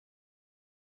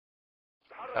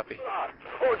Copy.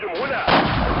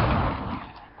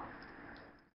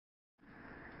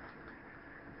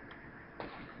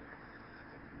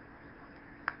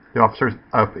 The officer's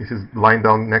up. He's lying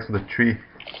down next to the tree.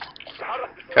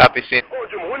 Copy, seen.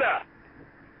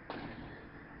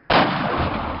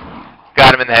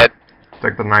 Got him in the head.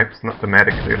 Take the knives, not the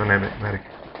medic. Take the medic.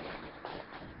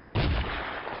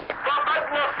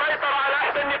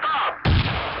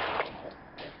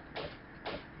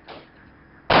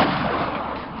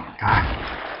 God.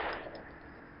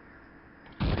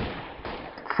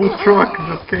 Full truck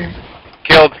just came.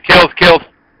 Killed.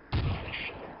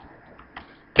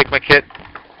 Take my kit.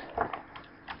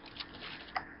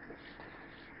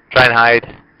 Try and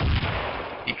hide.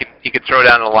 You can throw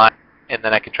down a line, and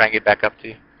then I can try and get back up to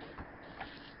you.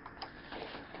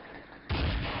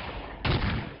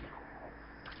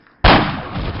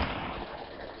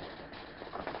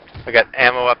 I got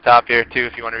ammo up top here too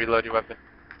if you want to reload your weapon.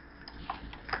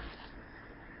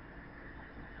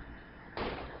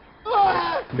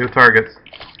 New targets.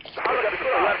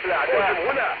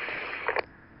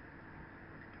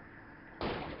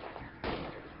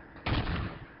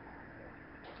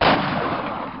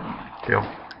 Kill.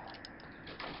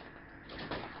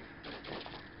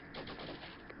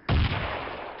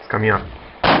 It's coming up.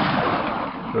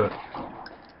 Good.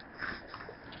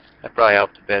 That probably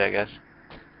helped a bit, I guess.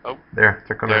 Oh, there,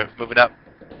 they're coming. They're moving up.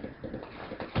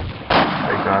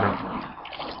 They got him.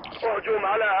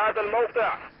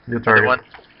 New target. One.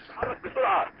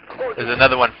 There's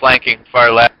another one flanking,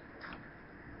 far left.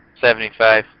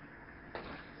 75.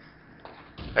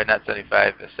 Or not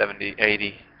 75, 70,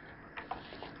 80.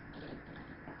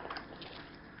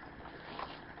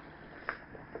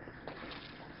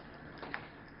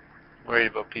 Worried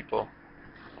about people.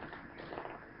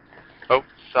 Oh,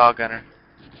 saw gunner.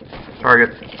 Target.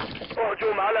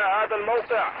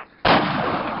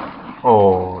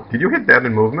 Oh, did you hit that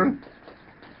in movement?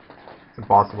 It's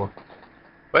impossible.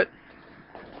 What?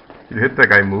 Did you hit that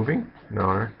guy moving? No,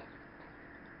 right?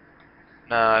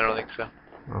 No, I don't think so.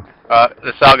 Oh.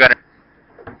 The saw gunner.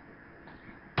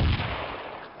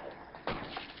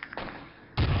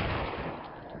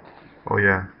 Oh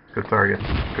yeah, good target.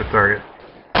 Good target.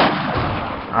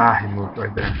 Ah, he moved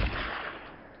right there.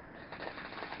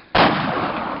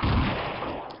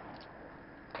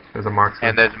 There's a marksman.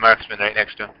 And there's a marksman right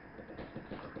next to him.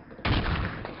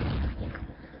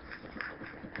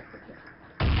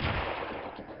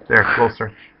 There,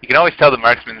 closer. You can always tell the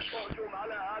marksman's...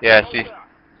 Yeah, see?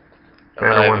 Don't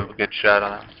really one. have a good shot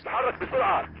on him.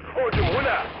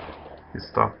 He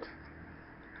stopped.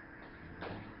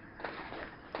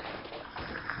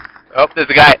 Oh, there's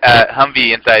a guy.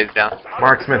 Humvee inside is down.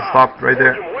 Marksman stopped right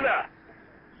there.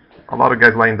 A lot of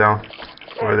guys lying down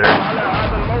over there.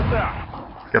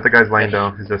 Get the guys lying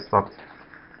down. He's just stopped.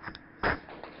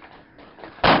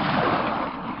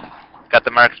 Got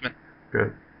the marksman.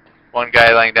 Good. One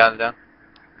guy lying down is down.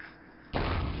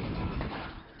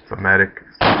 It's a medic.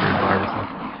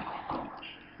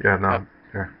 Yeah, no.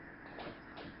 Here.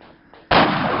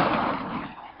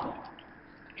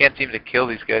 Can't seem to kill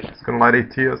these guys. It's gonna light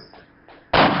ATs.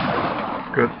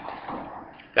 Good.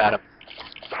 Got him.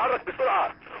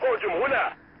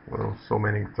 Well, so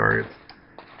many targets.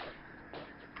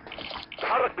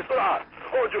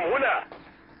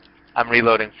 I'm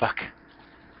reloading. Fuck.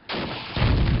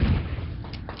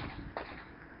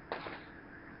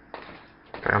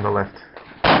 Guy on the left.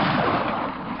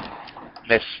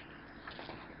 Miss.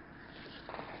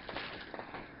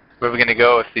 Where are we gonna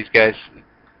go if these guys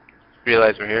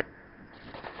realize we're here?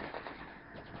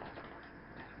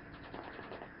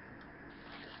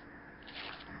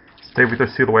 Stay with your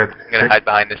silhouette. I'm gonna hide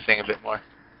behind this thing a bit more.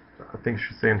 I think you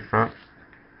should stay in front.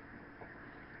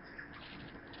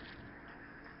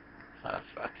 Oh,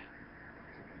 fuck.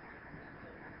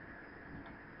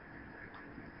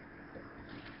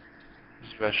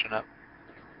 He's rushing up.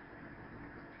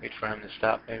 Wait for him to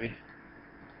stop, maybe.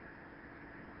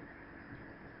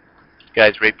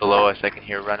 Guy's right below us. I can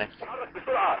hear running.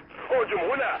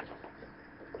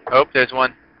 Oh, there's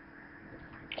one.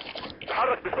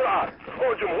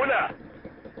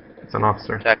 It's an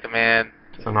officer. Attack command.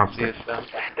 It's an officer.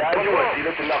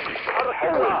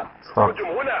 Stop.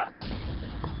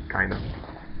 Kind of.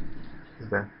 He's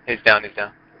there. He's down, he's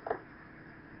down.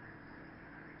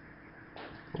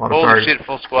 A lot of Holy targets. shit,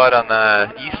 full squad on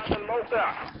the east.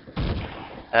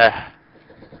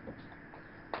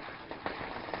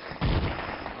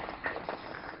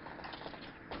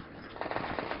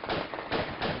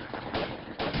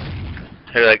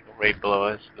 They're like right below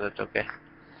us, but that's okay.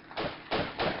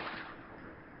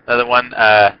 Another one,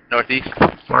 northeast.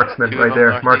 Marksman, Two right of them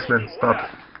there. northeast. Marksman, stop.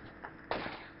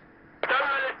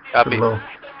 Copy. Too low.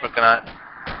 Working on it.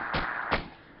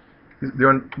 They're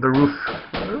on the roof.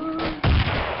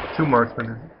 2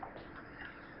 marksmen.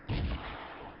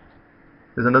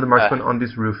 There's another marksman on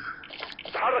this roof.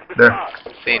 There.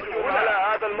 Seen.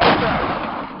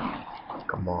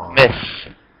 Come on. Miss.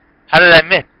 How did I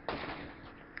miss?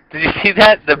 Did you see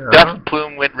that? The Yeah. dust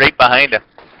plume went right behind him.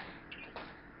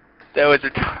 That was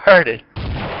retarded.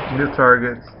 New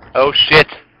targets. Oh shit.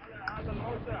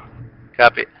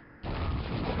 Copy.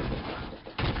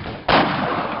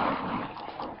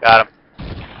 Got him.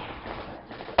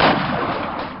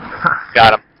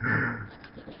 Got him.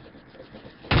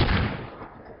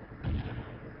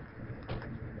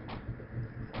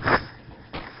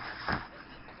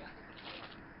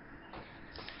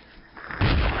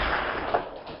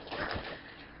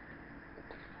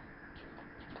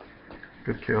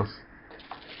 Good kills.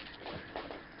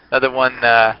 Another one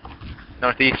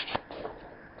northeast.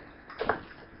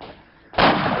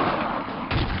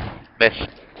 Miss.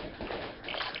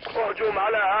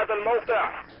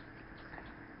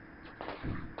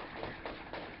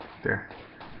 There.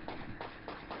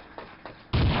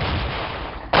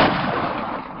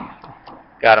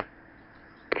 Got him.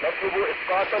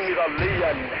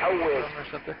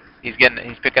 Something. He's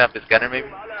picking up his gunner maybe.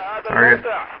 Target.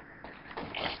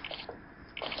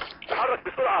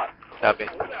 Copy.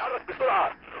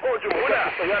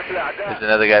 There's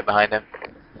another guy behind him.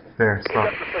 There,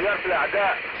 stop.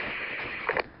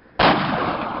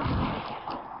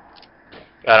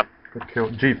 Got him. Good kill.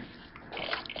 Jeep.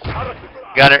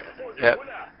 Gunner. Yep.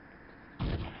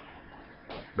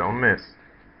 Don't miss.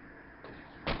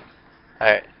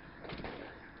 Alright.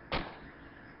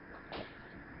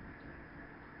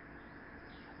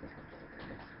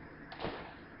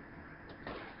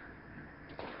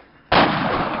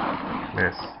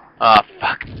 Miss. Oh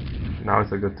fuck. Now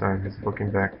is a good time. He's looking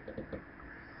back.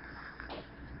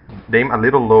 Aim a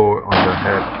little low on the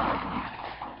head.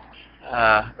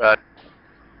 Right.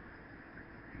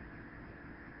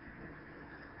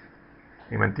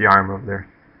 Aim at the arm up there.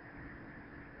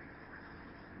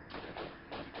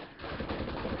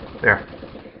 There.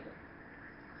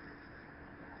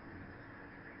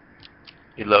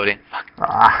 Reloading.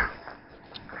 Ah.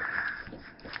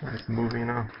 Nice movie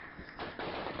now.